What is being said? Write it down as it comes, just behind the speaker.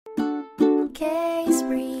case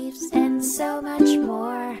briefs, and so much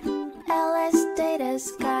more.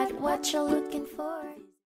 LSData's got what you're looking for.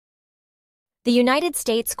 The United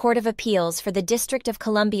States Court of Appeals for the District of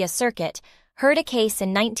Columbia Circuit heard a case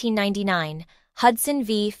in 1999, Hudson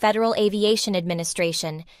v. Federal Aviation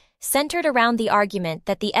Administration, centered around the argument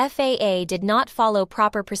that the FAA did not follow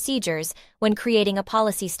proper procedures when creating a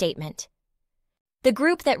policy statement. The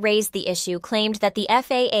group that raised the issue claimed that the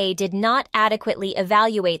FAA did not adequately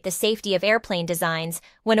evaluate the safety of airplane designs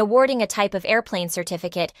when awarding a type of airplane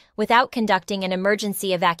certificate without conducting an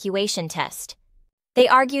emergency evacuation test. They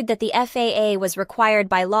argued that the FAA was required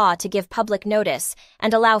by law to give public notice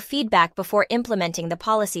and allow feedback before implementing the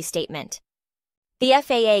policy statement. The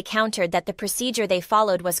FAA countered that the procedure they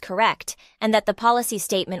followed was correct and that the policy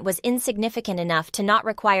statement was insignificant enough to not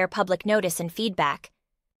require public notice and feedback.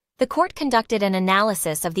 The court conducted an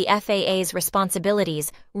analysis of the FAA's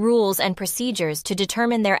responsibilities, rules, and procedures to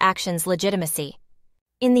determine their actions' legitimacy.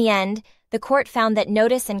 In the end, the court found that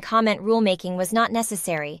notice and comment rulemaking was not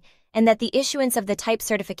necessary and that the issuance of the type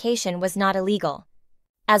certification was not illegal.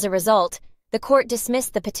 As a result, the court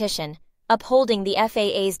dismissed the petition, upholding the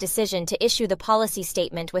FAA's decision to issue the policy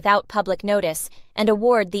statement without public notice and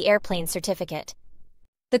award the airplane certificate.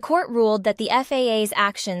 The court ruled that the FAA's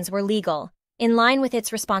actions were legal, in line with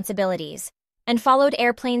its responsibilities, and followed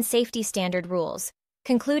airplane safety standard rules,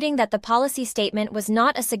 concluding that the policy statement was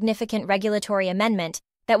not a significant regulatory amendment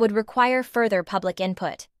that would require further public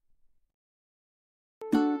input.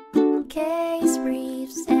 Case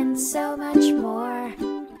briefs, and so much more.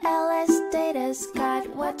 LSData's got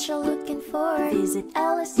what you're looking for. Visit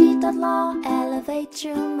lsd.law, elevate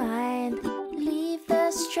your mind. Leave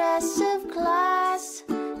the stress of class.